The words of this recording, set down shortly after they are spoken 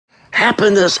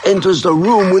happiness enters the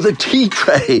room with a tea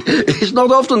tray. It's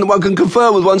not often that one can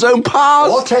confer with one's own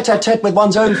past. Or tete-a-tete with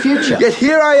one's own future. Yet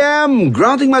here I am,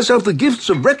 granting myself the gifts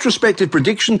of retrospective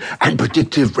prediction and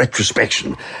predictive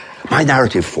retrospection. My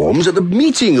narrative forms at the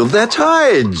meeting of their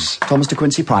tides. Thomas de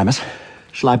Quincey Primus.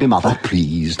 Shall I be mother? Oh,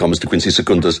 please, Thomas de Quincey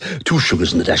Secundus. 2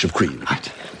 sugars and a dash of cream.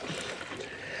 Right.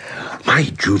 My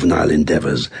juvenile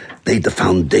endeavours laid the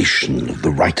foundation of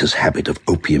the writer's habit of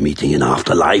opium-eating in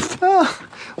afterlife.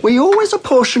 We always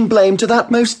apportion blame to that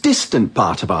most distant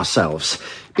part of ourselves,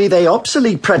 be they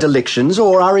obsolete predilections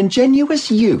or our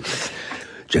ingenuous youth.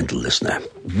 Gentle listener,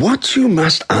 what you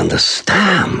must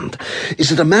understand is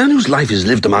that a man whose life is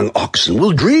lived among oxen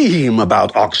will dream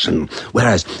about oxen,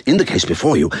 whereas, in the case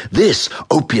before you, this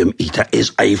opium-eater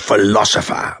is a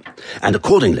philosopher. And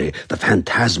accordingly, the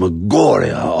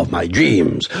phantasmagoria of my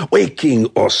dreams,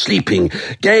 waking or sleeping,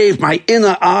 gave my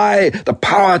inner eye the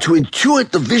power to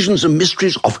intuit the visions and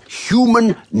mysteries of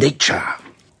human nature.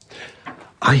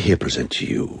 I here present to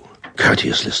you,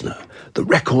 courteous listener, the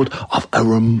record of a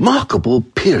remarkable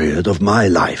period of my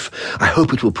life. I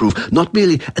hope it will prove not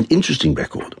merely an interesting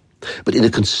record, but in a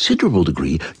considerable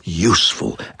degree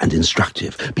useful and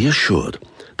instructive. Be assured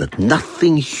that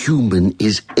nothing human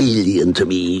is alien to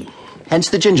me. Hence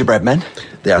the gingerbread men?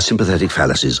 They are sympathetic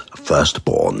fallacies,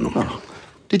 firstborn. Oh.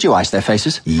 Did you ice their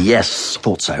faces? Yes.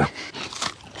 Thought so.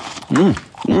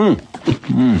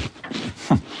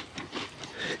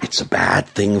 It's a bad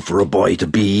thing for a boy to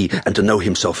be and to know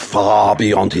himself far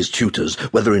beyond his tutors,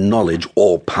 whether in knowledge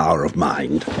or power of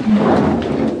mind.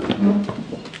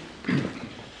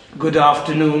 Good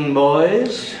afternoon,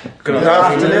 boys. Good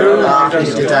afternoon,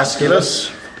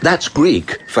 Archididascalus. That's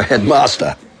Greek for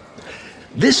headmaster.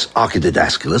 This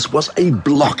Archididascalus was a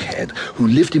blockhead who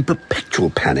lived in perpetual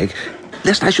panic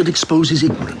lest I should expose his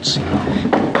ignorance.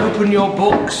 Open your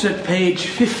books at page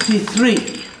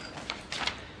 53.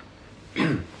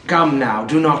 Come now,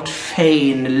 do not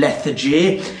feign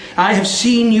lethargy. I have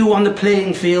seen you on the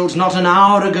playing fields not an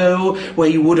hour ago, where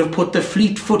you would have put the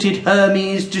fleet-footed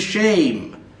Hermes to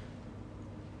shame.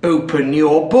 Open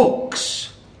your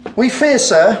books. We fear,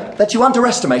 sir, that you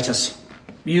underestimate us.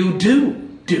 You do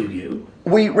you?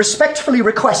 We respectfully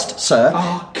request, sir...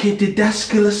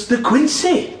 Archididascalus de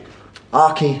Quincey.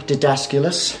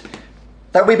 Archididascalus,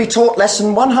 that we be taught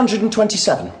lesson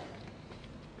 127.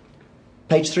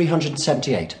 Page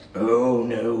 378. Oh,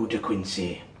 no, De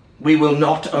Quincey. We will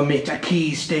not omit a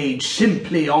key stage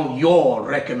simply on your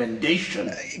recommendation.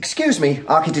 Excuse me,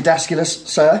 Archididascalus,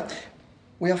 sir.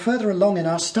 We are further along in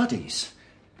our studies.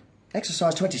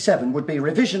 Exercise 27 would be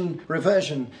revision,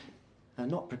 reversion, and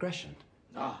not progression.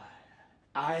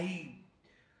 I